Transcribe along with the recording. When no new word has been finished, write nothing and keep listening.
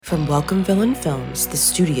From Welcome Villain Films, the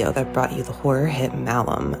studio that brought you the horror hit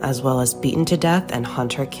Malum, as well as Beaten to Death and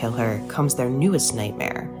Hunter Kill Her, comes their newest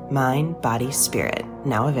nightmare, Mind, Body, Spirit,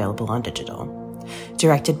 now available on digital.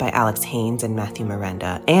 Directed by Alex Haynes and Matthew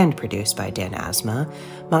Miranda, and produced by Dan Asma,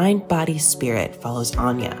 Mind, Body, Spirit follows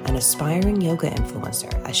Anya, an aspiring yoga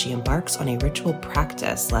influencer, as she embarks on a ritual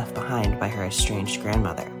practice left behind by her estranged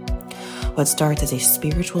grandmother. What starts as a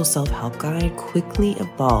spiritual self-help guide quickly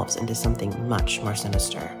evolves into something much more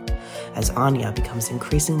sinister. As Anya becomes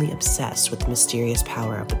increasingly obsessed with the mysterious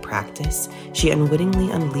power of the practice, she unwittingly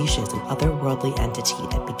unleashes an otherworldly entity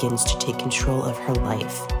that begins to take control of her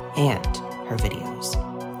life and her videos.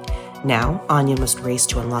 Now, Anya must race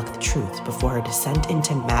to unlock the truth before her descent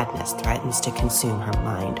into madness threatens to consume her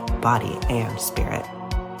mind, body, and spirit.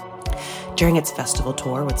 During its festival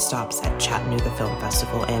tour with stops at Chattanooga Film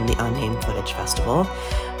Festival and the Unnamed Footage Festival,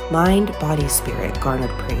 Mind, Body, Spirit garnered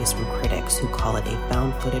praise from critics who call it a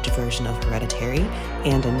found footage version of Hereditary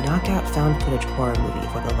and a knockout found footage horror movie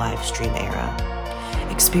for the live stream era.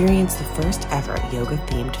 Experience the first ever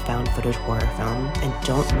yoga-themed found footage horror film, and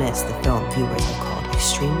don't miss the film viewers have called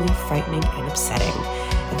extremely frightening and upsetting.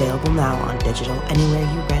 Available now on digital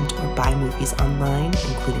anywhere you rent or buy movies online,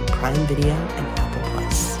 including Prime Video and Apple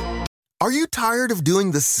Plus. Are you tired of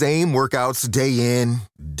doing the same workouts day in,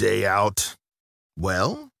 day out?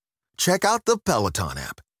 Well, check out the Peloton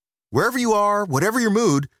app. Wherever you are, whatever your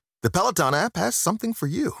mood, the Peloton app has something for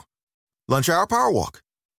you. Lunch hour power walk,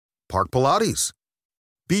 park Pilates,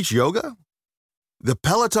 beach yoga. The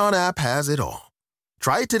Peloton app has it all.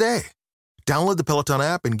 Try it today. Download the Peloton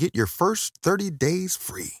app and get your first 30 days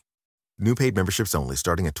free. New paid memberships only,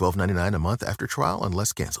 starting at $12.99 a month after trial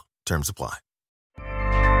unless canceled. Terms apply.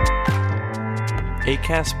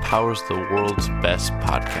 Acast powers the world's best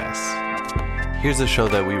podcasts. Here's a show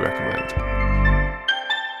that we recommend.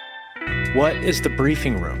 What is The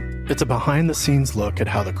Briefing Room? It's a behind-the-scenes look at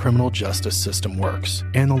how the criminal justice system works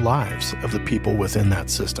and the lives of the people within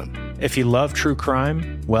that system. If you love true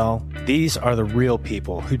crime, well, these are the real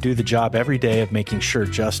people who do the job every day of making sure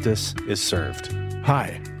justice is served.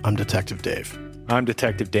 Hi, I'm Detective Dave. I'm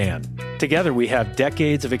Detective Dan. Together, we have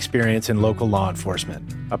decades of experience in local law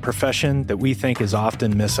enforcement, a profession that we think is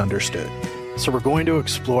often misunderstood. So we're going to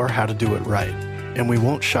explore how to do it right, and we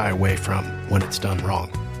won't shy away from when it's done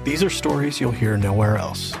wrong. These are stories you'll hear nowhere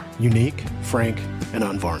else. Unique, frank, and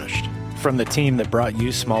unvarnished. From the team that brought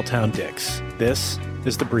you Small Town Dicks, this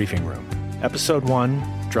is The Briefing Room. Episode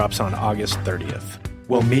 1 drops on August 30th.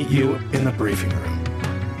 We'll meet you in the briefing room.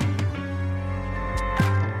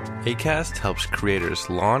 Acast helps creators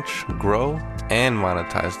launch, grow, and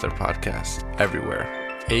monetize their podcasts everywhere.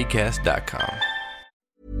 Acast.com.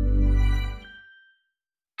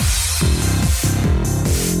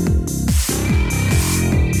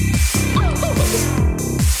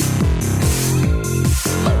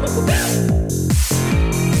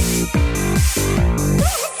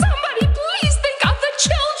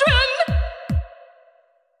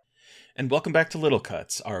 And welcome back to Little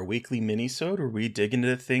Cuts, our weekly mini-sode where we dig into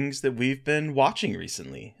the things that we've been watching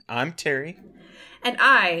recently. I'm Terry. And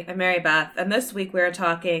I am Mary Beth, and this week we're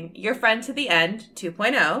talking Your Friend to the End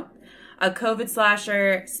 2.0, a COVID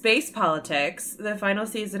slasher, space politics, the final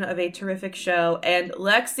season of a terrific show, and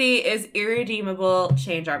Lexi is irredeemable,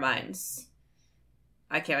 change our minds.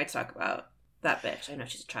 I can't wait to talk about that bitch. I know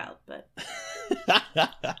she's a child, but...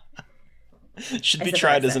 Should be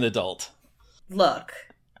tried as an adult. Look...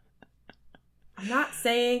 I'm not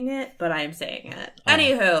saying it, but I'm saying it.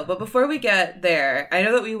 Anywho, but before we get there, I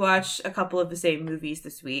know that we watched a couple of the same movies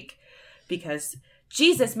this week because,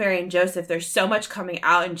 Jesus, Mary and Joseph, there's so much coming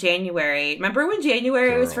out in January. Remember when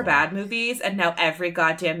January was for bad movies, and now every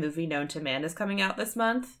goddamn movie known to man is coming out this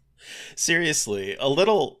month? Seriously, a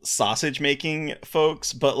little sausage making,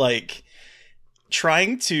 folks, but like...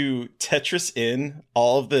 trying to Tetris in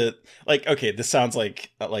all of the... like, okay, this sounds like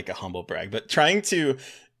a humble brag, but trying to...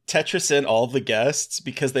 Tetris in all of the guests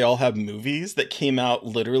because they all have movies that came out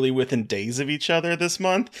literally within days of each other this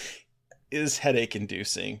month is headache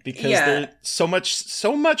inducing because there's so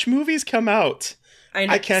much movies come out.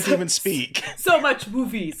 I can't even speak. So much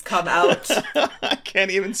movies come out. I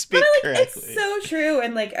can't even speak correctly. It's so true,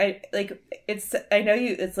 and I know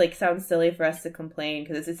you. It's like sounds silly for us to complain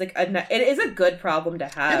because it's like it is a good problem to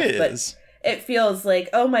have. It is. But it feels like,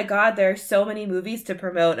 oh my god, there are so many movies to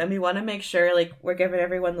promote, and we want to make sure like we're giving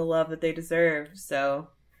everyone the love that they deserve. So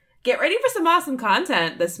get ready for some awesome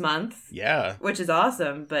content this month. Yeah. Which is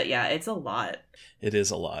awesome, but yeah, it's a lot. It is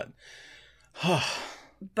a lot.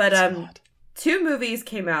 But two movies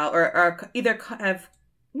came out, or are either have...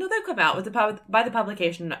 No, they've come out by the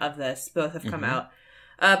publication of this. Both have come out.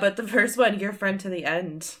 But the first one, Your Friend to the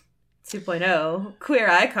End 2.0, queer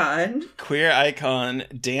icon. Queer icon,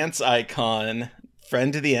 dance icon,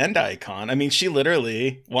 friend to the end icon. I mean, she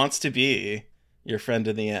literally wants to be your friend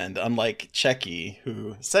to the end, unlike Checky,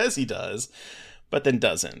 who says he does, but then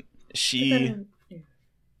doesn't. She,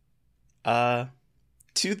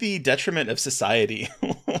 to the detriment of society,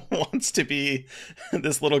 wants to be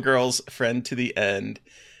this little girl's friend to the end.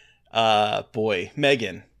 Boy,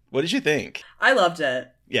 Megan, what did you think? I loved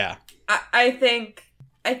it. Yeah. I think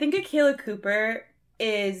Akela Cooper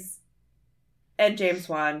is, and James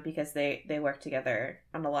Wan, because they work together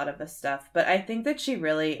on a lot of this stuff, but I think that she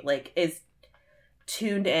really, like, is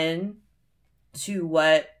tuned in to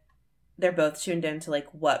what they're both tuned into, like,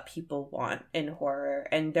 what people want in horror,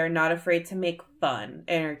 and they're not afraid to make fun,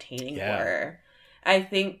 entertaining horror. I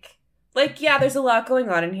think, like, yeah, there's a lot going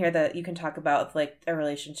on in here that you can talk about with, like, a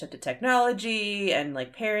relationship to technology and,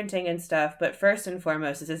 like, parenting and stuff, but first and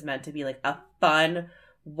foremost, this is meant to be, like, a fun,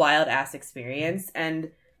 wild-ass experience,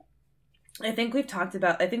 and I think we talked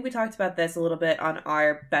about this a little bit on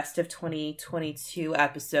our Best of 2022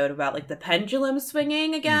 episode about, like, the pendulum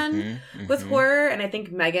swinging again with horror. And I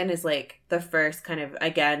think Megan is, like, the first kind of,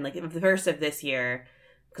 again, like, the first of this year,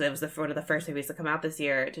 because it was one of the first movies to come out this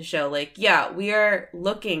year, to show, like, yeah, we are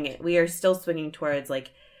still swinging towards,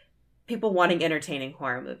 like, people wanting entertaining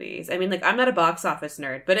horror movies. I mean, like, I'm not a box office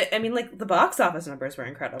nerd, but the box office numbers were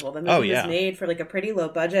incredible. The movie was made for, like, a pretty low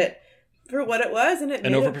budget for what it was, and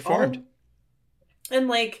overperformed. And,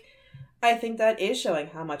 like, I think that is showing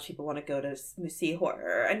how much people want to go to see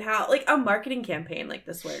horror and how, like, a marketing campaign like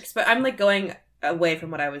this works. But I'm, like, going away from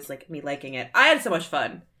what I was, like, me liking it. I had so much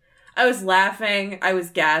fun. I was laughing. I was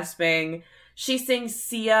gasping. She sings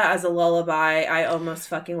Sia as a lullaby. I almost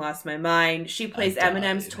fucking lost my mind. She plays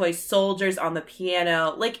Eminem's Toy Soldiers on the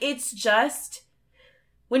piano. Like, it's just...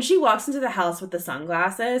 When she walks into the house with the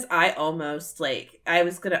sunglasses, I almost, like...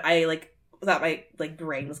 thought my, like,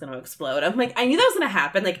 brain was going to explode. I'm like, I knew that was going to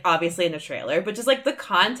happen, like, obviously in the trailer, but just, like, the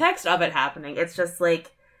context of it happening, it's just, like,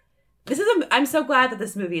 I'm so glad that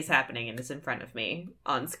this movie is happening and is in front of me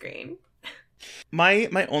on screen. My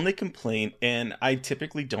only complaint, and I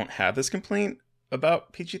typically don't have this complaint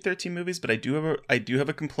about PG-13 movies, but I do have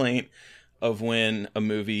a complaint of when a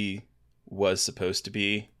movie was supposed to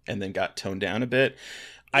be and then got toned down a bit.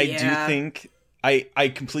 I do think...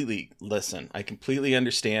 I completely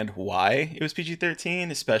understand why it was PG-13,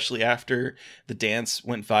 especially after The Dance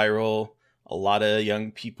went viral. A lot of young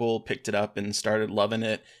people picked it up and started loving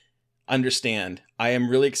it. Understand. I am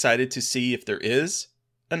really excited to see if there is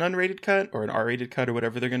an unrated cut or an R-rated cut or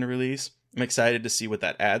whatever they're going to release. I'm excited to see what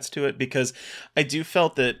that adds to it, because I do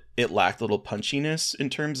felt that it lacked a little punchiness in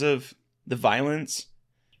terms of the violence.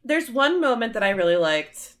 There's one moment that I really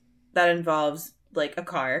liked that involves, like, a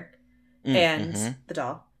car and the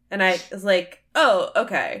doll. And I was like, oh,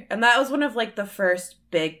 okay. And that was one of, like, the first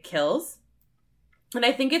big kills. And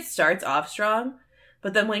I think it starts off strong,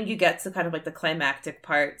 but then when you get to kind of, like, the climactic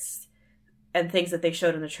parts and things that they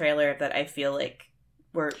showed in the trailer that I feel like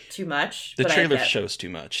were too much. The trailer shows too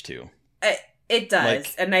much, too. It does.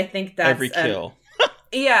 Like, and I think that's... every kill.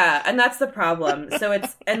 Yeah, and that's the problem. So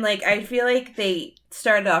it's... And, like, I feel like they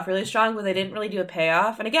started off really strong, but they didn't really do a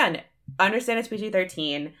payoff. And again, I understand it's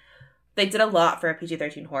PG-13. They did a lot for a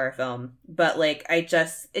PG-13 horror film, but, like,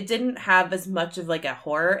 it didn't have as much of, like, a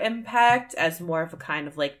horror impact as more of a kind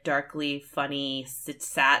of, like, darkly funny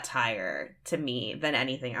satire to me than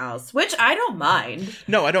anything else, which I don't mind.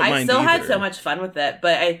 No, I don't mind either. I still had so much fun with it,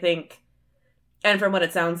 but I think, and from what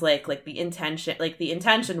it sounds like the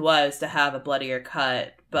intention was to have a bloodier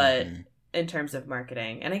cut, but in terms of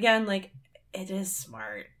marketing, and again, like, it is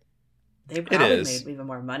smart. They probably made even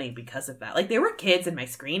more money because of that. Like, there were kids in my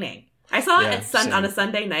screening. I saw it on a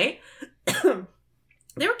Sunday night.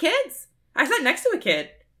 They were kids. I sat next to a kid.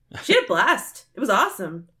 She had a blast. It was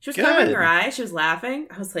awesome. She was covering her eyes. She was laughing.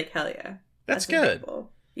 I was like, hell yeah. That's good.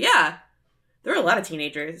 Incredible. Yeah. There were a lot of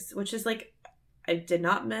teenagers, which is like, I did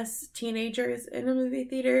not miss teenagers in a movie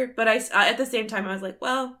theater. But at the same time, I was like,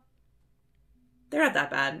 well, they're not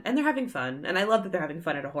that bad. And they're having fun. And I love that they're having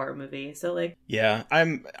fun at a horror movie. So, like... Yeah,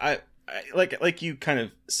 like you kind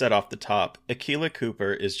of said off the top, Akela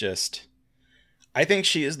Cooper is just... I think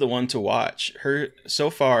she is the one to watch. Her, so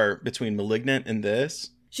far, between Malignant and this...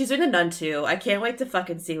 She's doing The Nun 2. I can't wait to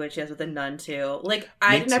fucking see what she has with The Nun 2. Like,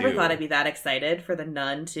 I never thought I'd be that excited for The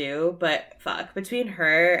Nun 2, but fuck. Between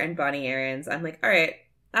her and Bonnie Aarons, I'm like, all right,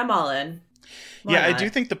 I'm all in. Why not? I do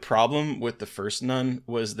think the problem with the first Nun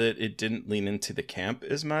was that it didn't lean into the camp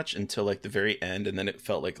as much until, like, the very end, and then it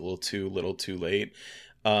felt like a little too late.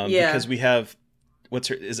 Because we have,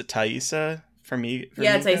 is it Taissa Farmiga?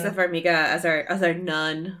 Yeah, Taissa Farmiga as our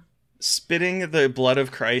nun. Spitting the blood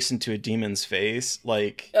of Christ into a demon's face,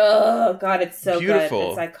 like, oh god, it's so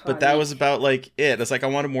beautiful. Good. It's iconic. But that was about like it. It's like I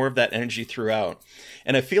wanted more of that energy throughout,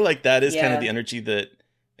 and I feel like that is kind of the energy that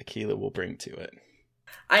Akilah will bring to it.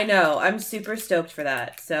 I know. I'm super stoked for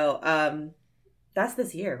that. So, that's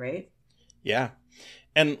this year, right? Yeah.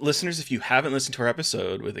 And listeners, if you haven't listened to our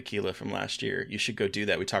episode with Akilah from last year, you should go do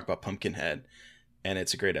that. We talk about Pumpkinhead, and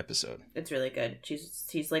it's a great episode. It's really good.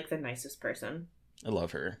 She's like the nicest person. I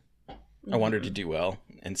love her. I want her to do well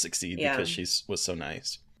and succeed because she was so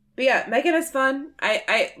nice. But yeah, Megan is fun.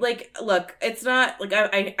 I like, look, it's not like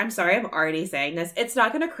I'm sorry, I'm already saying this. It's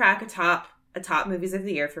not going to crack a top movies of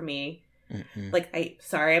the year for me. Mm-hmm. Like,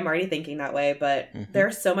 I'm already thinking that way, but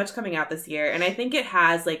there's so much coming out this year, and I think it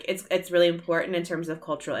has like it's really important in terms of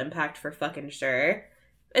cultural impact for fucking sure.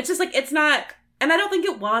 It's just like it's not, and I don't think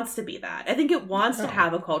it wants to be that. I think it wants to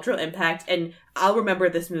have a cultural impact, and I'll remember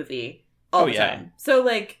this movie all the time. So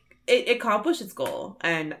like. It accomplished its goal,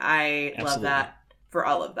 and I love that for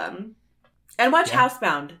all of them. And watch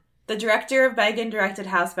Housebound. The director of Megan directed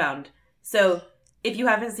Housebound. So if you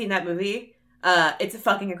haven't seen that movie, it's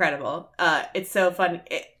fucking incredible. It's so fun.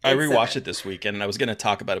 I rewatched it this weekend, and I was going to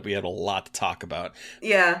talk about it. We had a lot to talk about.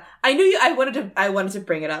 Yeah, I knew you. I wanted to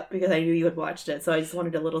bring it up because I knew you had watched it. So I just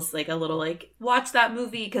wanted a little watch that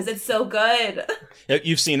movie because it's so good.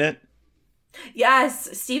 You've seen it?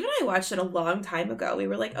 Yes, Steve and I watched it a long time ago. We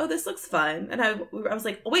were like, "Oh, this looks fun," and I was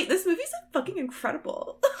like, oh, "Wait, this movie's fucking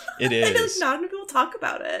incredible." It is. And not enough people talk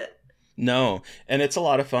about it. No, and it's a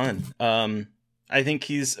lot of fun. I think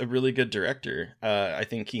he's a really good director. I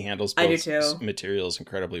think he handles both materials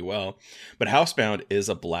incredibly well. But Housebound is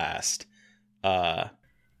a blast.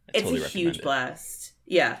 It's a huge blast.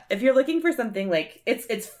 Yeah, if you're looking for something like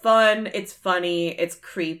it's fun, it's funny, it's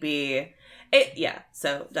creepy.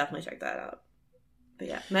 So definitely check that out. But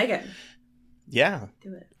yeah, Megan. Yeah.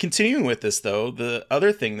 Do it. Continuing with this, though, the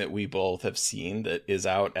other thing that we both have seen that is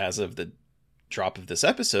out as of the drop of this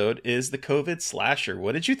episode is the COVID slasher.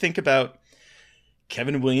 What did you think about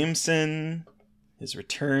Kevin Williamson, his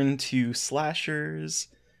return to slashers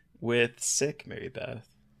with Sick, Mary Beth?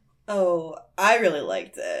 Oh, I really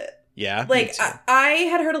liked it. Yeah, like I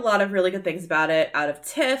had heard a lot of really good things about it out of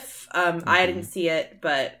TIFF. I didn't see it,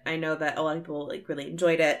 but I know that a lot of people like really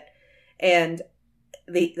enjoyed it, and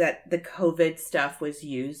that the COVID stuff was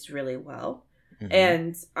used really well.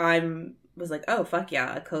 And was like, oh fuck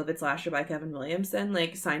yeah, a COVID slasher by Kevin Williamson,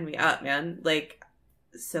 like sign me up, man, like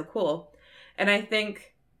so cool. And I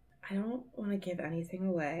think I don't want to give anything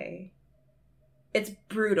away. It's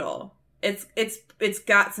brutal. It's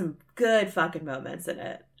got some good fucking moments in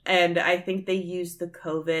it. And I think they used the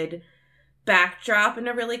COVID backdrop in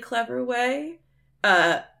a really clever way.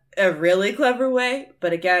 But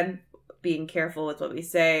again, being careful with what we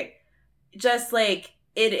say. Just like,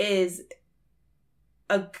 it is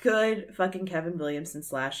a good fucking Kevin Williamson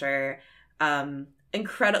slasher.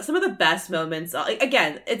 Incredible. Some of the best moments.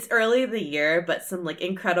 Again, it's early in the year, but some like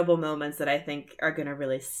incredible moments that I think are going to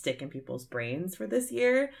really stick in people's brains for this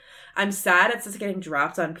year. I'm sad it's just getting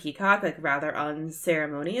dropped on Peacock, like rather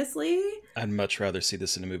unceremoniously. I'd much rather see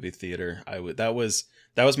this in a movie theater. That was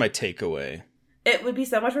my takeaway. It would be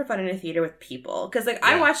so much more fun in a theater with people, because like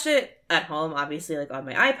I watched it at home, obviously, like on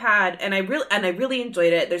my iPad, and I really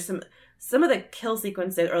enjoyed it. There's some of the kill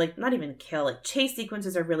sequences, or like not even kill, like chase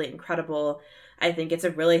sequences are really incredible. I think it's a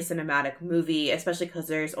really cinematic movie, especially because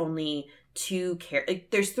there's only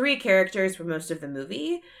there's 3 characters for most of the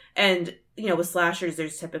movie, and you know with slashers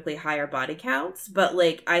there's typically higher body counts, but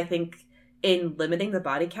like I think in limiting the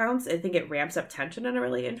body counts, I think it ramps up tension in a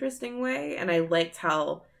really interesting way, and I liked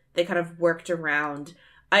how they kind of worked around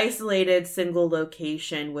isolated single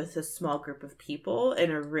location with a small group of people in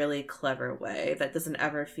a really clever way that doesn't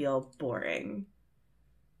ever feel boring.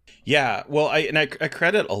 Yeah, well, I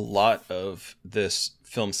credit a lot of this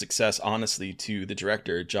film's success, honestly, to the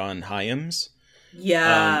director, John Hyams.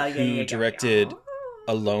 Who directed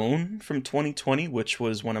Alone from 2020, which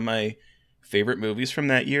was one of my favorite movies from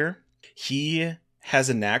that year. He has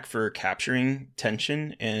a knack for capturing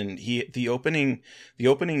tension, and the opening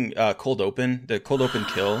cold open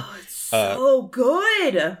kill. It's so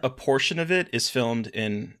good. A portion of it is filmed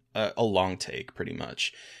in a long take, pretty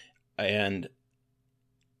much, and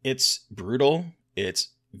it's brutal. It's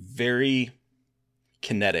very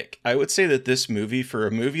kinetic. I would say that this movie, for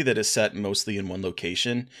a movie that is set mostly in one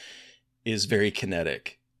location, is very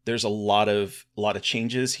kinetic. There's a lot of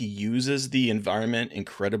changes. He uses the environment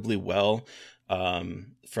incredibly well,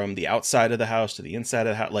 from the outside of the house to the inside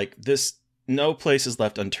of the house. Like this, no place is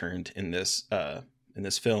left unturned in this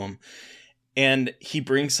film. And he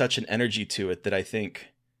brings such an energy to it that I think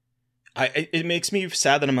it makes me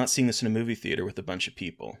sad that I'm not seeing this in a movie theater with a bunch of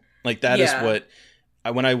people. Like that is what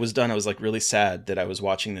when I was done, I was like really sad that I was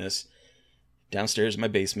watching this downstairs in my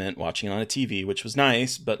basement, watching it on a TV, which was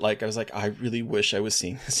nice. But like, I was like, I really wish I was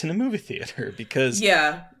seeing this in a movie theater because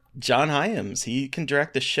John Hyams, he can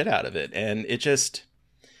direct the shit out of it. And it just,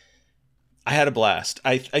 I had a blast.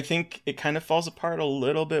 I think it kind of falls apart a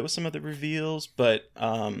little bit with some of the reveals, but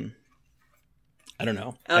I don't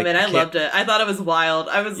know. Oh man, I loved it. I thought it was wild.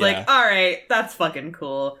 I was like, all right, that's fucking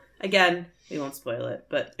cool. Again, we won't spoil it,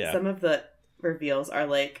 but some of the reveals are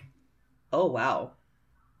like, oh wow.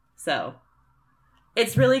 So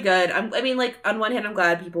it's really good. I mean, like, on one hand, I'm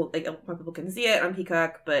glad more people can see it on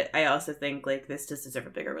Peacock, but I also think like this just deserves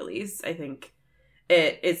a bigger release. I think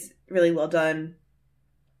it is really well done.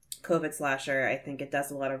 COVID slasher. I think it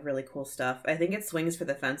does a lot of really cool stuff. I think it swings for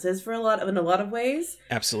the fences in a lot of ways.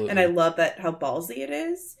 Absolutely. And I love how ballsy it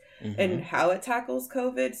is and how it tackles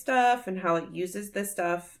COVID stuff and how it uses this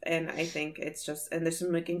stuff. And I think it's just, and there's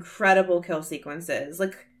some like incredible kill sequences.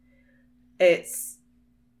 Like it's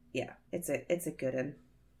a good one.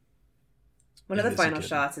 One of the final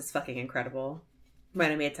shots is fucking incredible.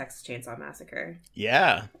 Reminded me of Texas Chainsaw Massacre.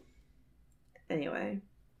 Yeah. Anyway,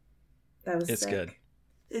 that was it's sick. good.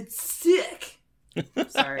 It's sick.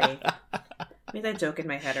 Sorry. I made that joke in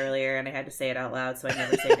my head earlier and I had to say it out loud so I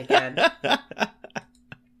never say it again.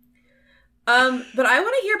 But I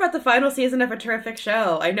want to hear about the final season of A Terrific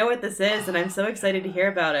Show. I know what this is and I'm so excited to hear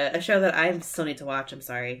about it. A show that I still need to watch. I'm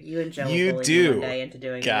sorry. You and Joe will bully me one day into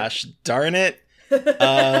doing Gosh, it. darn it.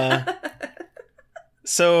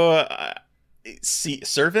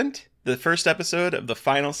 Servant, the first episode of the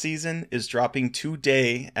final season, is dropping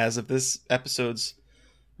today as of this episode's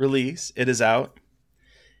release. It is out.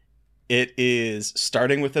 It is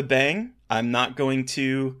starting with a bang. I'm not going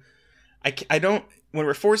to I don't when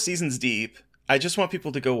we're 4 seasons deep, I just want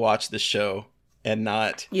people to go watch this show and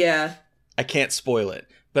not I can't spoil it.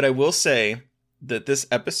 But I will say that this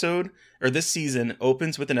episode or this season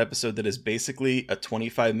opens with an episode that is basically a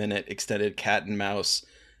 25-minute extended cat and mouse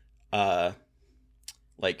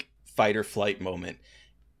like fight or flight moment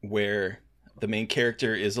where the main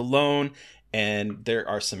character is alone. And there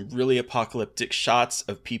are some really apocalyptic shots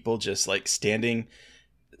of people just like standing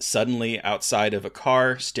suddenly outside of a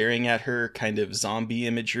car, staring at her, kind of zombie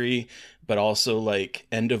imagery, but also like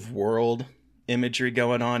end of world imagery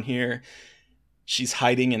going on here. She's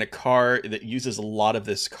hiding in a car that uses a lot of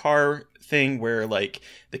this car thing where like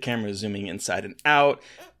the camera is zooming inside and out.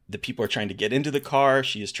 The people are trying to get into the car.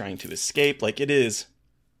 She is trying to escape. Like it is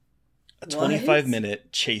a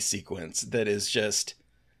 25-minute chase sequence that is just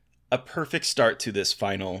a perfect start to this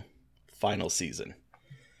final season.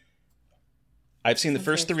 I've seen the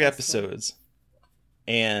first 3 episodes,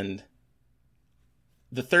 and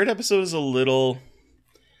the third episode is a little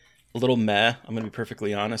meh. I'm going to be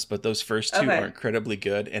perfectly honest, but those first 2 are incredibly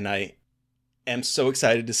good, and I am so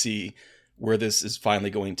excited to see where this is finally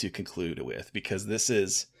going to conclude with, because this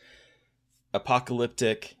is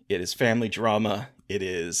apocalyptic. It is family drama.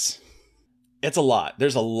 It's a lot.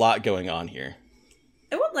 There's a lot going on here.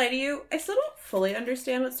 I won't lie to you. I still don't fully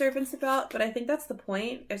understand what Servant's about, but I think that's the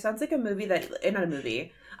point. It sounds like a movie not a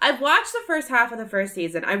movie. I've watched the first half of the first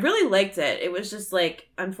season. I really liked it. It was just like,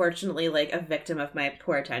 unfortunately, like a victim of my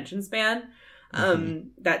poor attention span.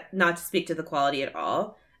 That not to speak to the quality at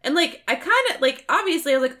all. And like, I kind of like,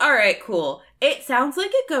 obviously I was like, all right, cool. It sounds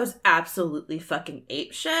like it goes absolutely fucking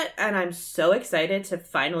apeshit. And I'm so excited to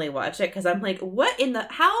finally watch it. Cause I'm like,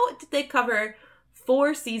 how did they cover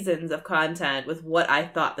 4 seasons of content with what I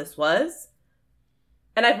thought this was?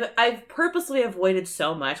 And I've purposely avoided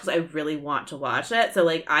so much because I really want to watch it. So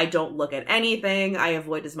like, I don't look at anything. I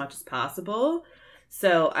avoid as much as possible.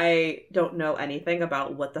 So I don't know anything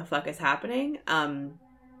about what the fuck is happening.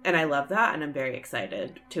 And I love that. And I'm very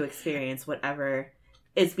excited to experience whatever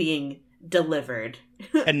is being delivered.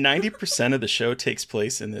 And 90% of the show takes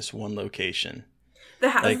place in this one location. The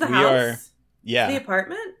house? Like, the we house? Yeah. The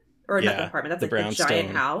apartment? Or not the apartment. That's like the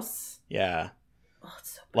giant house. Yeah. Oh,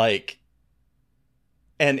 it's so like,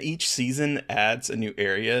 and each season adds a new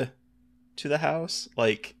area to the house.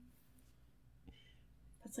 Like,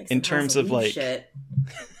 that's like in terms of like, shit.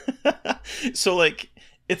 So like,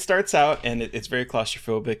 it starts out and it's very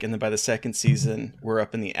claustrophobic. And then by the second season, we're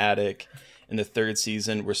up in the attic. In the third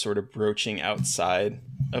season, we're sort of broaching outside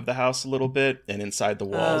of the house a little bit and inside the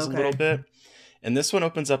walls a little bit. And this one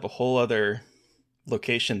opens up a whole other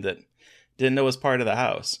location that didn't know was part of the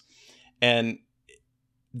house. And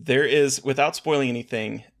there is, without spoiling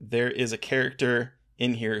anything, there is a character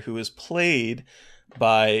in here who is played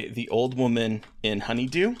by the old woman in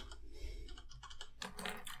Honeydew.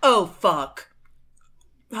 Oh, fuck.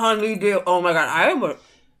 Honeydew. Oh my god, I am a...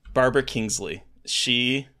 Barbara Kingsley.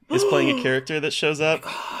 She is playing a character that shows up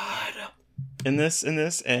in this,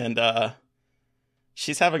 and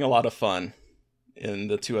she's having a lot of fun in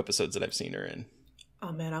the 2 episodes that I've seen her in.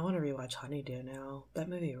 Oh man, I want to rewatch Honeydew now. That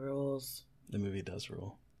movie rules. The movie does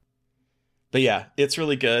rule. But yeah, it's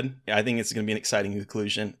really good. I think it's going to be an exciting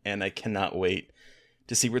conclusion, and I cannot wait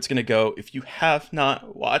to see where it's going to go. If you have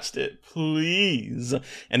not watched it, please.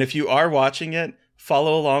 And if you are watching it,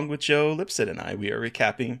 follow along with Joe Lipset and I. We are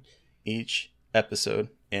recapping each episode,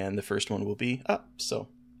 and the first one will be up. So,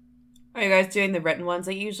 are you guys doing the written ones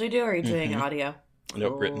that you usually do, or are you doing audio?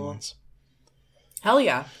 Nope, written ones. Hell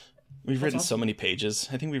yeah. We've written so many pages.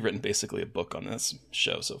 I think we've written basically a book on this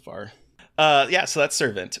show so far. Yeah, so that's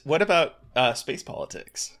Servant. What about space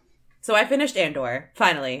politics? So I finished Andor,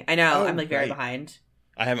 finally. I know, I'm like very right. behind.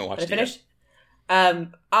 I haven't watched it finished. Yet.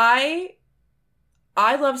 I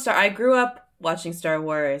love I grew up watching Star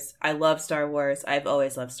Wars. I love Star Wars. I've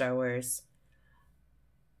always loved Star Wars.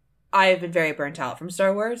 I have been very burnt out from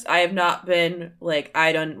Star Wars. I have not been, like,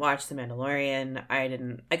 I don't watch The Mandalorian. I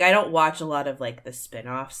don't watch a lot of, like, the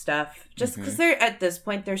spin-off stuff. Just because at this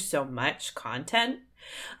point, there's so much content.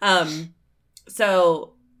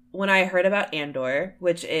 So when I heard about Andor,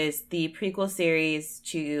 which is the prequel series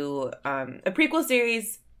to,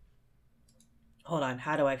 hold on,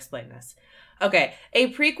 how do I explain this? Okay,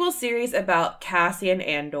 a prequel series about Cassian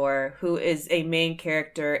Andor, who is a main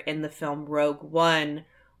character in the film Rogue One,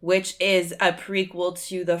 which is a prequel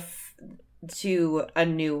to A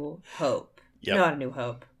New Hope. Yep. Not A New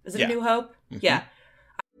Hope. Is it A New Hope? Mm-hmm. Yeah.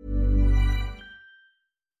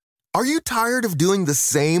 Are you tired of doing the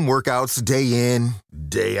same workouts day in,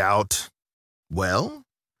 day out? Well,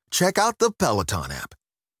 check out the Peloton app.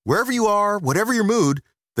 Wherever you are, whatever your mood,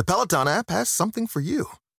 the Peloton app has something for you.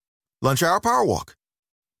 Lunch hour power walk,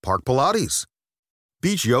 park Pilates,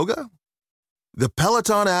 beach yoga. The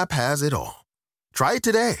Peloton app has it all. Try it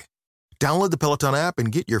today. Download the Peloton app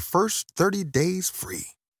and get your first 30 days free.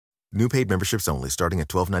 New paid memberships only, starting at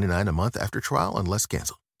 $12.99 a month after trial unless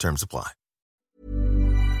canceled. Terms apply.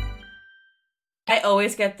 I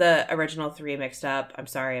always get the original 3 mixed up. I'm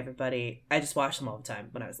sorry, everybody. I just watched them all the time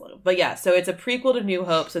when I was little. But yeah, so it's a prequel to New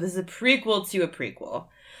Hope. So this is a prequel to a prequel,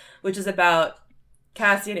 which is about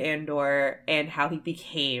Cassian Andor and how he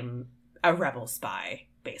became a rebel spy,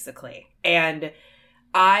 basically. And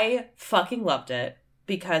I fucking loved it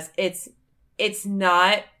because it's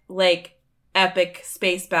not like epic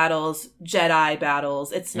space battles, Jedi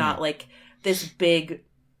battles. It's not like this big,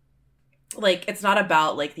 like, it's not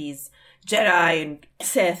about like these Jedi and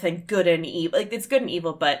Sith and good and evil. Like, it's good and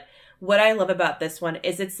evil, but what I love about this one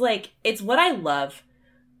is it's what I love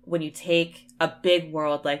when you take a big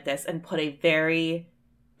world like this and put a very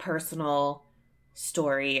personal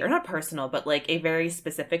story, or not personal, but like a very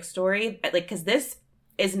specific story. Like, because this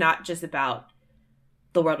is not just about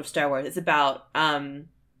the world of Star Wars. It's about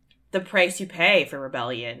the price you pay for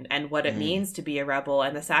rebellion and what it means to be a rebel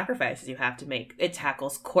and the sacrifices you have to make. It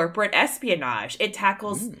tackles corporate espionage. It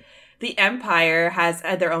tackles the Empire has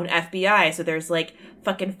their own FBI, so there's like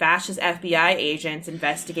fucking fascist FBI agents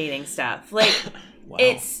investigating stuff. Like, wow.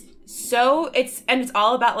 It's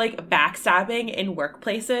all about like backstabbing in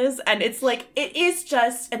workplaces, and it's like it is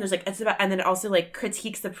just, and there's like, it's about, and then it also like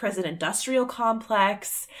critiques the prison industrial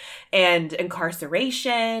complex and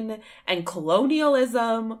incarceration and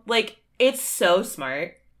colonialism. Like, it's so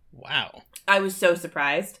smart. Wow. I was so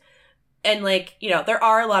surprised. And like, you know, there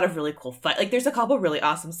are a lot of really cool like there's a couple really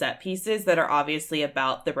awesome set pieces that are obviously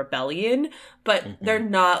about the rebellion, but they're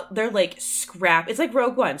like it's like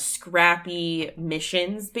Rogue One, scrappy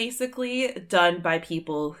missions basically done by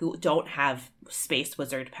people who don't have space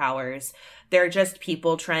wizard powers. They're just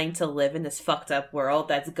people trying to live in this fucked up world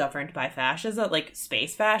that's governed by fascism, like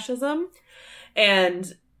space fascism.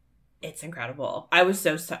 And it's incredible. I was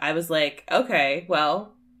like, okay,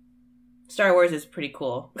 well, Star Wars is pretty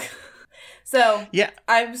cool. So yeah,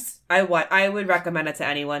 I would recommend it to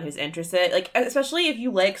anyone who's interested, like, especially if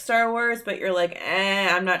you like Star Wars, but you're like,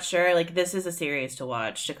 I'm not sure. Like, this is a series to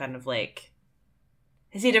watch to kind of like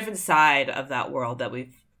see a different side of that world that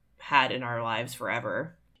we've had in our lives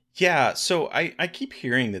forever. Yeah, so I keep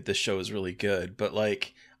hearing that this show is really good, but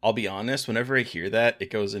like, I'll be honest, whenever I hear that,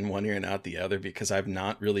 it goes in one ear and out the other, because I've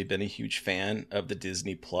not really been a huge fan of the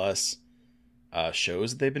Disney Plus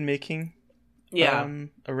shows that they've been making. Yeah.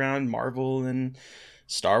 Around Marvel and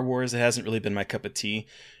Star Wars. It hasn't really been my cup of tea.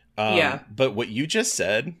 Yeah. But what you just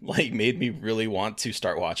said, like, made me really want to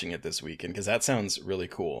start watching it this weekend, because that sounds really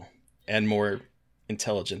cool and more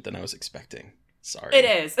intelligent than I was expecting. Sorry. It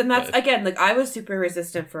is. And that's, again, like, I was super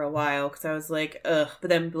resistant for a while because I was like, ugh. But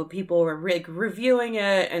then people were like reviewing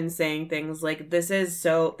it and saying things like, this is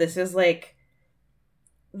like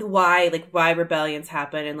why rebellions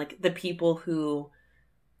happen, and like the people who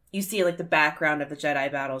you see like the background of the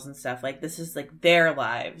Jedi battles and stuff, like this is like their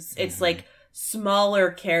lives. Mm-hmm. It's like smaller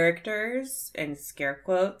characters and scare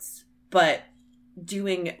quotes, but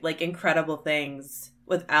doing like incredible things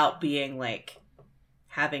without being like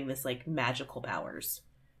having this like magical powers.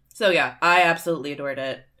 So yeah, I absolutely adored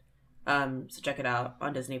it. So check it out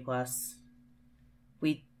on Disney Plus.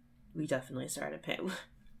 We definitely started paying.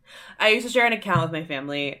 I used to share an account with my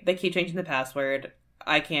family. They keep changing the password.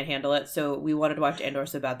 I can't handle it, so we wanted to watch Andor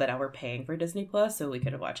so bad that now we're paying for Disney Plus so we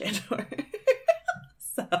could watch Andor.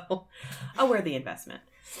 So a worthy investment.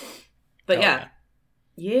 But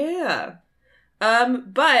yeah.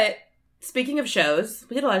 But speaking of shows,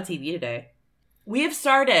 we did a lot of TV today. We have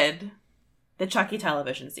started the Chucky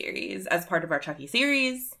television series as part of our Chucky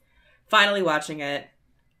series. Finally watching it.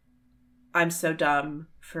 I'm so dumb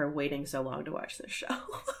for waiting so long to watch this show.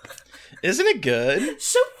 Isn't it good?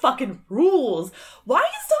 Show fucking rules. Why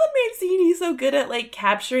is Don Mancini so good at like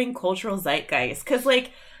capturing cultural zeitgeist? Because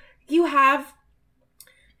like you have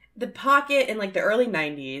the pocket in like the early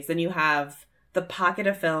 90s, and you have the pocket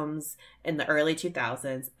of films in the early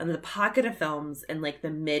 2000s, and the pocket of films in like the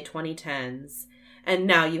mid 2010s, and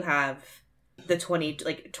now you have the 2020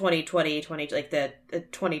 like the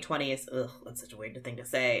 2020 is that's such a weird thing to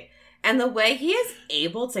say. And the way he is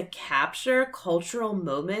able to capture cultural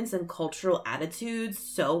moments and cultural attitudes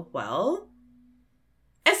so well,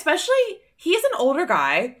 especially he's an older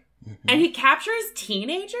guy, and he captures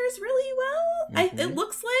teenagers really well. It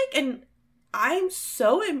looks like, and I'm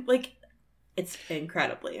so like, it's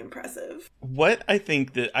incredibly impressive. What I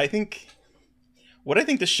think the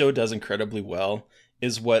show does incredibly well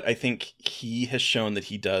is what I think he has shown that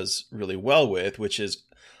he does really well with, which is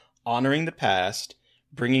honoring the past,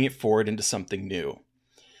 bringing it forward into something new.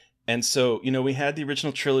 And so, we had the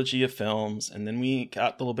original trilogy of films, and then we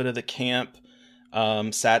got a little bit of the camp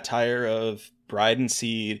satire of Bride and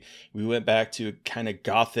Seed. We went back to kind of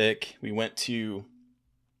gothic. We went to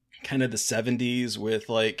kind of the 70s with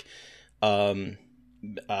like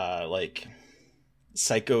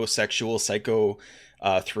psycho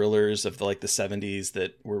thrillers of the 70s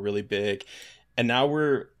that were really big. And now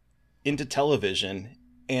we're into television,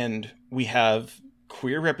 and we have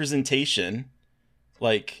queer representation,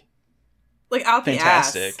 like out the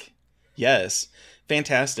fantastic ass. Yes,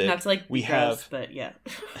 fantastic. Not to like we gross, have, but yeah.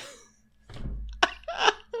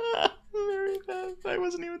 Very bad. I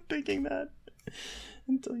wasn't even thinking that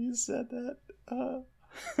until you said that.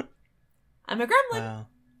 I'm a gremlin. Wow.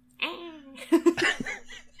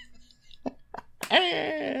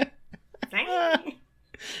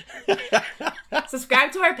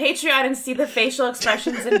 Subscribe to our Patreon and see the facial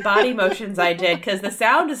expressions and body motions I did, because the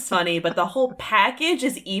sound is funny, but the whole package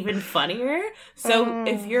is even funnier. So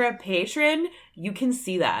if you're a patron, you can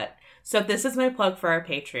see that. So this is my plug for our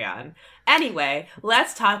Patreon. Anyway,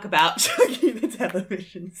 let's talk about Chucky the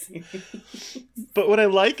television series. But what I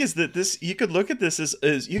like is that you could look at this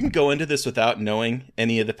as you can go into this without knowing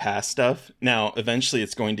any of the past stuff. Now, eventually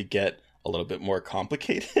it's going to get a little bit more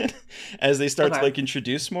complicated as they start to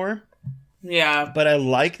introduce more. Yeah. But I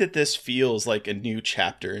like that this feels like a new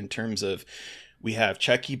chapter in terms of we have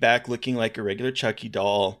Chucky back looking like a regular Chucky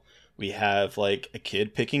doll. We have like a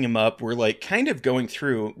kid picking him up. We're like kind of going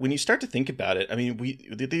through, when you start to think about it, I mean,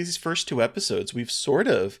 these first two episodes, we've sort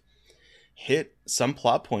of hit some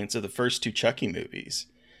plot points of the first two Chucky movies.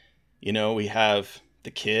 We have the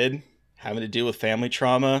kid having to deal with family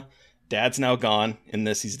trauma. Dad's now gone. In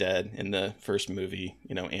this, he's dead. In the first movie,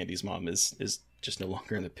 Andy's mom is just no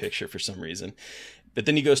longer in the picture for some reason. But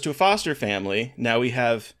then he goes to a foster family. Now we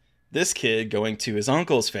have this kid going to his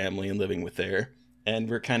uncle's family and living with there. And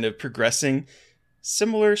we're kind of progressing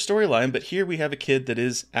similar storyline. But here we have a kid that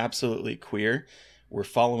is absolutely queer. We're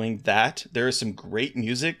following that. There is some great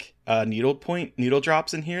music, needle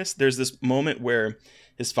drops in here. So there's this moment where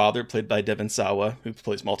his father, played by Devon Sawa, who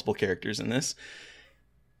plays multiple characters in this,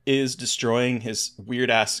 is destroying his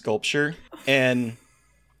weird-ass sculpture. And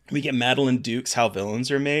we get Madeline Duke's How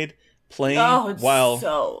Villains Are Made playing while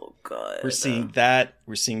so good. We're seeing that.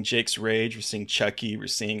 We're seeing Jake's Rage. We're seeing Chucky. We're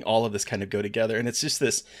seeing all of this kind of go together. And it's just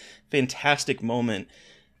this fantastic moment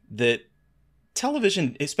that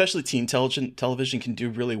television, especially teen television, can do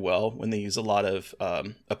really well when they use a lot of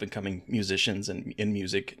up-and-coming musicians and in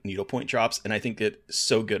music needlepoint drops. And I think it's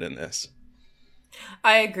so good in this.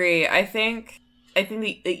 I agree. I think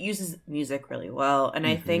it uses music really well. And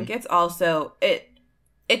I think it's also, it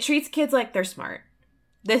treats kids like they're smart.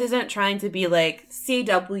 this isn't trying to be like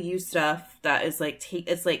CW stuff that is like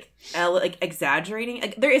it's like exaggerating.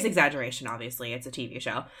 Like, there is exaggeration, obviously. It's a TV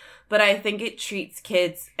show, but I think it treats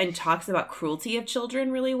kids and talks about cruelty of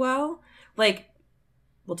children really well. Like,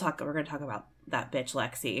 we're gonna talk about that bitch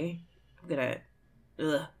Lexi.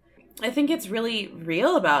 I think it's really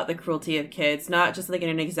real about the cruelty of kids, not just like in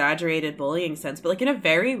an exaggerated bullying sense, but like in a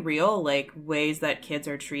very real like ways that kids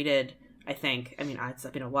are treated. I think. I mean, it's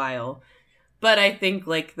been a while. But I think,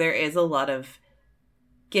 like, there is a lot of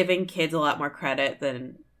giving kids a lot more credit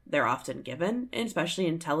than they're often given, and especially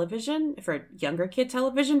in television, for younger kid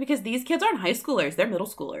television, because these kids aren't high schoolers. They're middle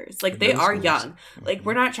schoolers. Like, they are young. Like,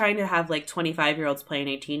 we're not trying to have, like, 25-year-olds playing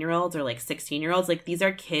 18-year-olds or, like, 16-year-olds. Like, these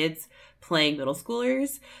are kids playing middle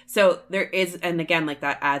schoolers. So there is, and again, like,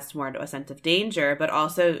 that adds more to a sense of danger, but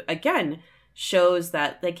also, again, shows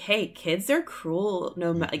that, like, hey, kids are cruel,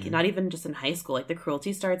 like, not even just in high school. Like, the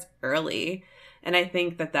cruelty starts early. And I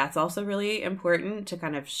think that that's also really important to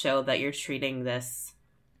kind of show that you're treating this.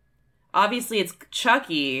 Obviously, it's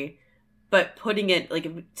Chucky, but putting it,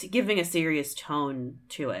 like, giving a serious tone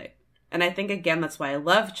to it. And I think, again, that's why I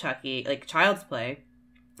love Chucky, like, Child's Play,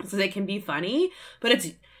 because it can be funny, but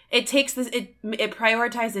it takes this, it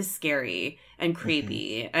prioritizes scary and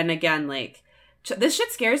creepy. And again, like, this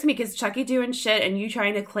shit scares me, because Chucky doing shit and you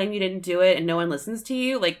trying to claim you didn't do it and no one listens to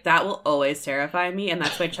you, like, that will always terrify me. And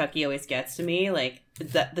that's why Chucky always gets to me. Like,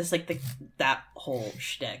 that whole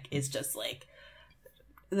shtick is just like,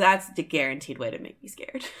 that's the guaranteed way to make me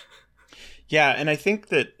scared. Yeah, and I think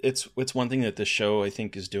that it's one thing that the show, I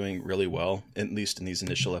think, is doing really well, at least in these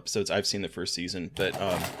initial episodes. I've seen the first season, but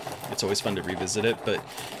it's always fun to revisit it. But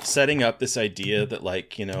setting up this idea that,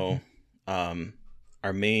 like, you know,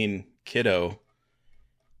 our main kiddo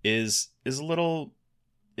is a little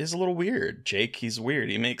weird. Jake, he's weird.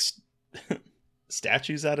 He makes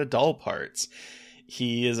statues out of doll parts.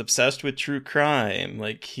 He is obsessed with true crime.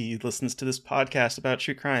 Like, he listens to this podcast about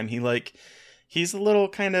true crime. He's a little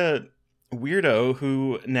kind of weirdo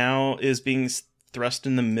who now is being thrust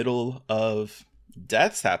in the middle of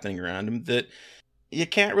deaths happening around him that you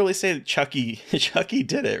can't really say that Chucky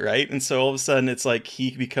did it, right? And so all of a sudden it's like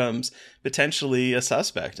he becomes potentially a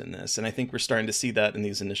suspect in this. And I think we're starting to see that in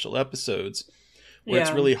these initial episodes where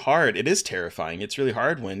it's really hard. It is terrifying. It's really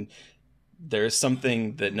hard when there's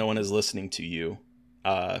something that no one is listening to you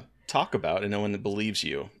talk about and no one believes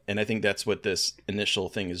you. And I think that's what this initial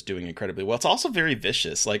thing is doing incredibly well. It's also very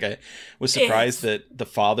vicious. Like, I was surprised that the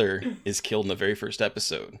father is killed in the very first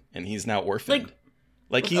episode and he's now orphaned.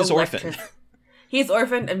 Like he's orphaned. He's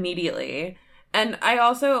orphaned immediately. And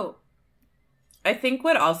I think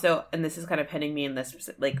what also, and this is kind of hitting me in this,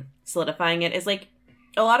 like, solidifying it, is, like,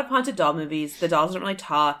 a lot of haunted doll movies, the dolls don't really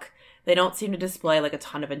talk. They don't seem to display, like, a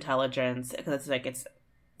ton of intelligence. Because it's, like, it's,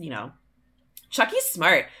 you know. Chucky's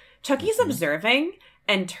smart. Chucky's observing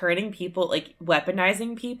and turning people, like,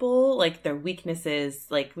 weaponizing people, like, their weaknesses,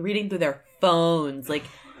 like, reading through their phones. Like,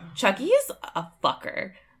 Chucky is a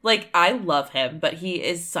fucker. Like, I love him, but he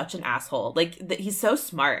is such an asshole. Like, he's so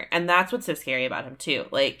smart, and that's what's so scary about him, too.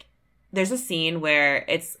 Like, there's a scene where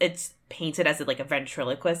it's painted as, like, a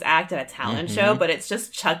ventriloquist act at a talent show, but it's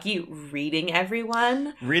just Chucky reading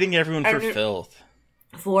everyone. Reading everyone for filth.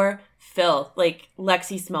 For filth. Like,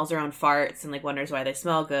 Lexi smells her own farts and, like, wonders why they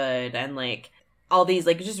smell good, and, like, all these,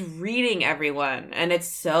 like, just reading everyone, and it's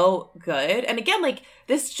so good. And again, like,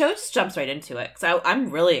 this show just jumps right into it, so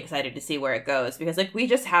I'm really excited to see where it goes, because, like, we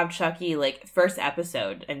just have Chucky, like, first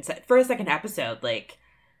second episode, like,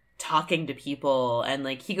 talking to people, and,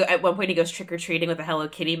 like, at one point he goes trick-or-treating with a Hello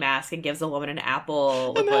Kitty mask and gives a woman an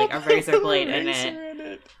apple with, like, a razor blade in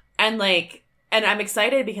it. And, like, and I'm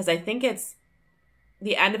excited because I think it's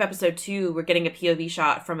the end of episode 2, we're getting a POV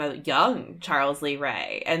shot from a young Charles Lee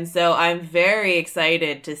Ray. And so I'm very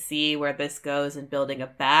excited to see where this goes in building a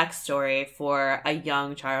backstory for a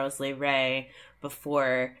young Charles Lee Ray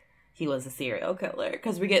before he was a serial killer.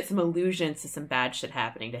 Because we get some allusions to some bad shit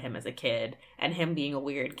happening to him as a kid and him being a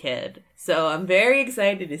weird kid. So I'm very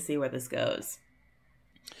excited to see where this goes.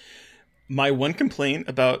 My one complaint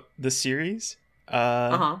about the series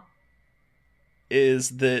is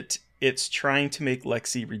that it's trying to make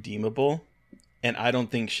Lexi redeemable, and I don't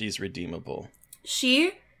think she's redeemable.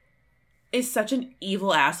 She is such an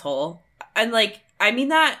evil asshole. And, like, I mean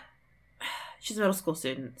that... She's a middle school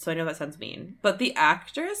student, so I know that sounds mean. But the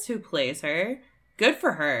actress who plays her, good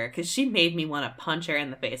for her, because she made me want to punch her in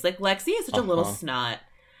the face. Like, Lexi is such a little snot.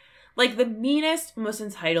 Like, the meanest, most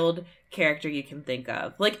entitled character you can think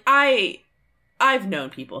of. Like, I've known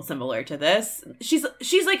people similar to this. She's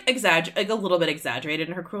like a little bit exaggerated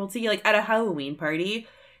in her cruelty. Like, at a Halloween party,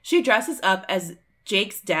 she dresses up as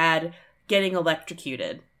Jake's dad getting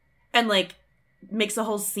electrocuted and like makes a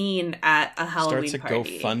whole scene at a Halloween Starts a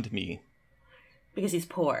party. GoFundMe. Because he's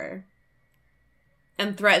poor.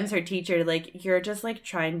 And threatens her teacher, like, you're just, like,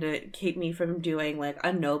 trying to keep me from doing, like,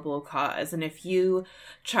 a noble cause. And if you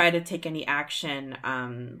try to take any action,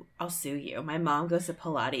 I'll sue you. My mom goes to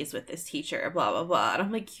Pilates with this teacher, blah, blah, blah. And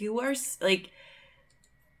I'm like, you are, like,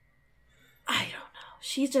 I don't know.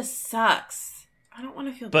 She just sucks. I don't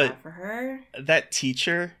want to feel bad for her. That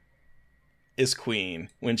teacher is Queen.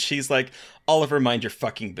 When she's like, Oliver, mind your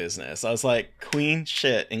fucking business. I was like, Queen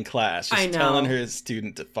shit in class. Just telling her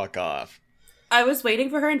student to fuck off. I was waiting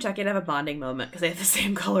for her and Chucky to have a bonding moment because they have the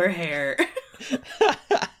same color hair.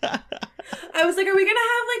 I was like, are we going to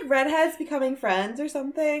have, like, redheads becoming friends or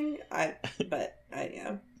something?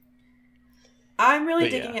 Yeah. I'm really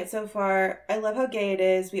digging it so far. I love how gay it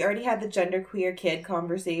is. We already had the genderqueer kid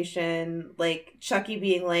conversation. Like, Chucky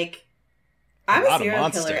being like, I'm a serial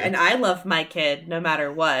killer and I love my kid no matter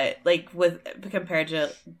what. Like, compared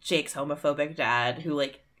to Jake's homophobic dad who,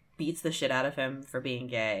 like, beats the shit out of him for being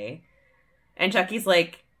gay. And Chucky's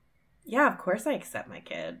like, yeah, of course I accept my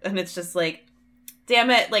kid. And it's just like,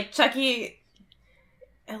 damn it. Like, Chucky,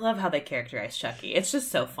 I love how they characterize Chucky. It's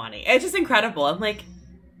just so funny. It's just incredible. I'm like,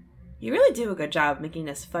 you really do a good job making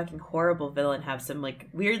this fucking horrible villain have some, like,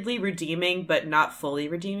 weirdly redeeming but not fully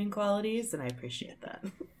redeeming qualities. And I appreciate that.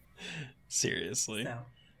 Seriously.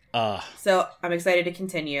 So I'm excited to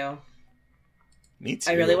continue. Me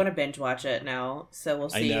too. I really want to binge watch it now, so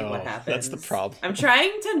we'll see what happens. That's the problem. I'm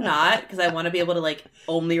trying to not, because I want to be able to, like,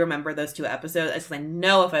 only remember those 2 episodes. Because I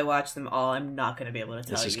know if I watch them all, I'm not going to be able to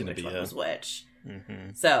tell you which one was which.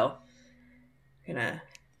 Mm-hmm. So, I'm going to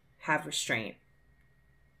have restraint.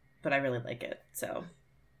 But I really like it, so.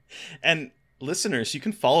 And listeners, you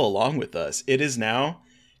can follow along with us. It is now,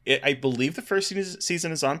 I believe the first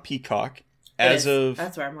season is on Peacock. That's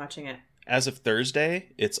where I'm watching it. As of Thursday,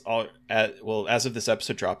 it's all as of this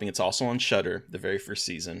episode dropping, it's also on Shudder, the very first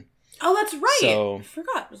season. Oh, that's right. So, I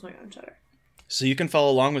forgot it was on Shudder. So you can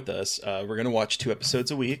follow along with us. We're going to watch 2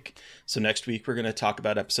 episodes a week. So next week, we're going to talk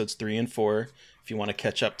about episodes 3 and 4. If you want to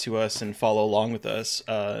catch up to us and follow along with us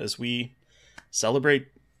as we celebrate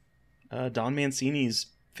Don Mancini's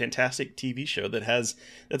fantastic TV show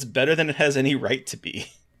that's better than it has any right to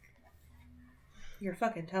be. You're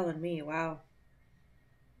fucking telling me. Wow.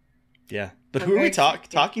 Yeah. But who are we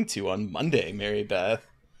talking to on Monday, Mary Beth?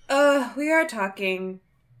 We are talking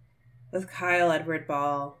with Kyle Edward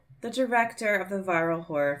Ball, the director of the viral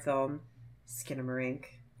horror film Skinamarink.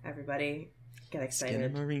 Everybody, get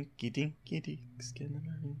excited. Skinamarink-a-dink-a-dink,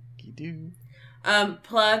 Skinamarink-a-doo.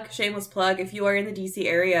 Shameless plug, if you are in the DC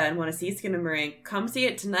area and want to see Skinamarink, come see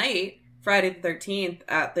it tonight, Friday the 13th,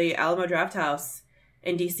 at the Alamo Drafthouse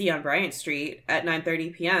in DC on Bryant Street at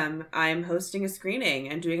 9:30 p.m. I'm hosting a screening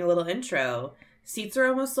and doing a little intro. Seats are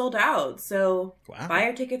almost sold out, so buy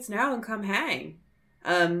your tickets now and come hang.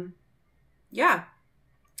 Yeah.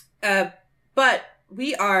 But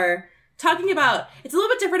we are talking about, it's a little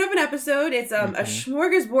bit different of an episode. It's a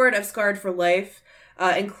smorgasbord of Scarred for Life,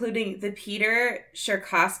 including the Peter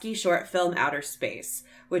Cherkasky short film Outer Space,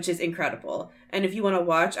 which is incredible. And if you want to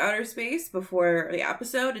watch Outer Space before the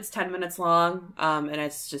episode, it's 10 minutes long, and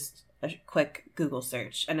it's just a quick Google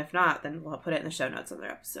search. And if not, then we'll put it in the show notes of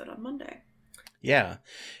their episode on Monday. Yeah.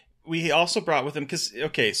 We also brought with them,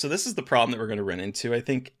 so this is the problem that we're going to run into, I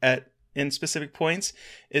think, in specific points,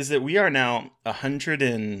 is that we are now 100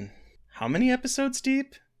 and... How many episodes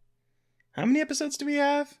deep? How many episodes do we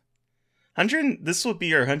have? This will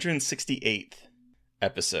be our 168th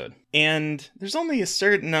episode. And there's only a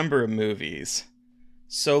certain number of movies.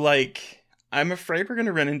 So, like, I'm afraid we're going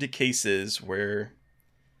to run into cases where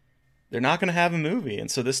they're not going to have a movie.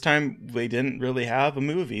 And so this time they didn't really have a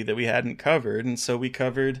movie that we hadn't covered. And so we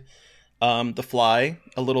covered The Fly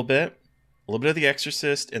a little bit of The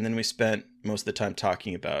Exorcist, and then we spent most of the time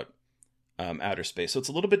talking about Outer Space. So it's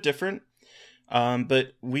a little bit different.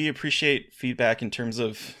 But we appreciate feedback in terms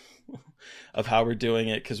of how we're doing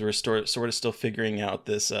it, because we're sort of still figuring out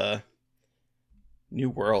this new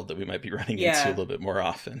world that we might be running into a little bit more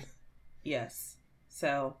often. Yes.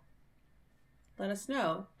 So let us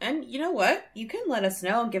know. And you know what? You can let us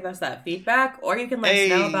know and give us that feedback, or you can let us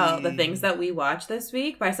know about the things that we watched this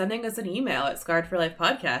week by sending us an email at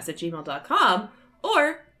scarredforlifepodcast@gmail.com,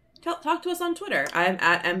 or talk to us on Twitter. I'm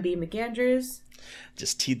at MB McAndrews.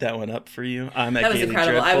 Just teed that one up for you. I'm at That was Gaily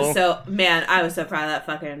incredible. Dreadful. I was so proud of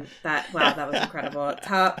that was incredible.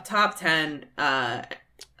 Top 10 Perfect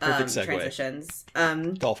segue. transitions.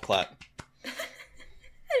 Golf clap.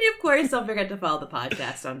 And of course, don't forget to follow the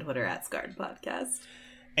podcast on Twitter at Scarred Podcast.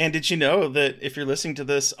 And did you know that if you're listening to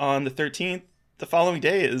this on the 13th, the following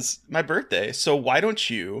day is my birthday. So why don't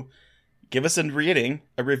you give us a rating,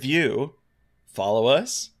 a review, follow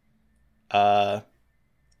us,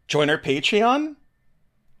 join our Patreon.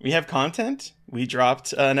 We have content. We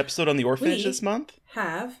dropped an episode on The Orphanage this month.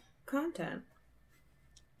 Have content.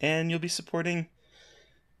 And you'll be supporting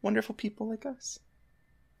wonderful people like us.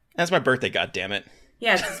 That's my birthday, goddammit.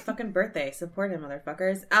 Yeah, it's his fucking birthday. Support him,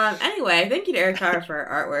 motherfuckers. Anyway, thank you to Eric Carr for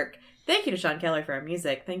our artwork. Thank you to Sean Keller for our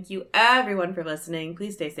music. Thank you, everyone, for listening.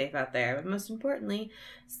 Please stay safe out there. But most importantly,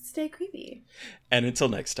 stay creepy. And until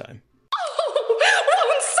next time. Oh,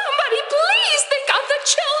 won't somebody please think of the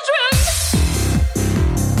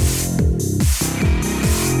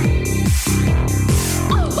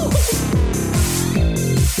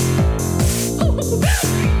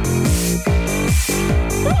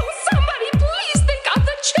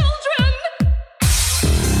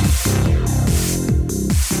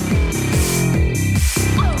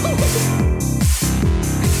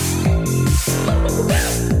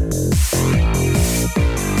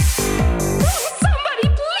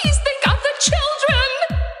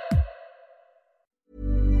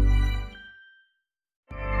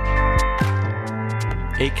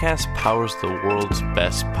Acast powers the world's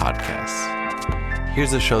best podcasts.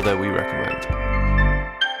 Here's a show that we recommend.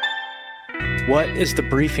 What is The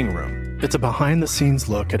Briefing Room? It's a behind-the-scenes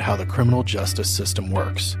look at how the criminal justice system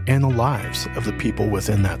works and the lives of the people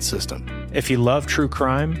within that system. If you love true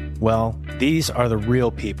crime, well, these are the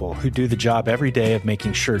real people who do the job every day of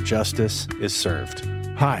making sure justice is served.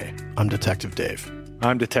 Hi, I'm Detective Dave.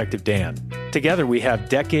 I'm Detective Dan. Together, we have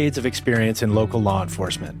decades of experience in local law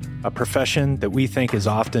enforcement, a profession that we think is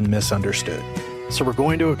often misunderstood. So we're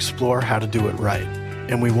going to explore how to do it right,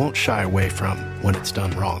 and we won't shy away from when it's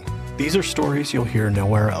done wrong. These are stories you'll hear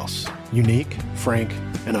nowhere else. Unique, frank,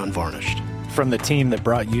 and unvarnished. From the team that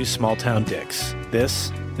brought you Small Town Dicks,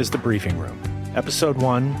 this is The Briefing Room. Episode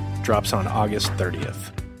 1 drops on August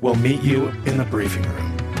 30th. We'll meet you in the briefing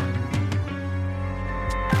room.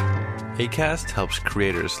 Acast helps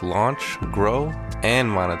creators launch, grow, and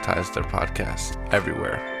monetize their podcasts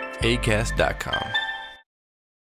everywhere. Acast.com.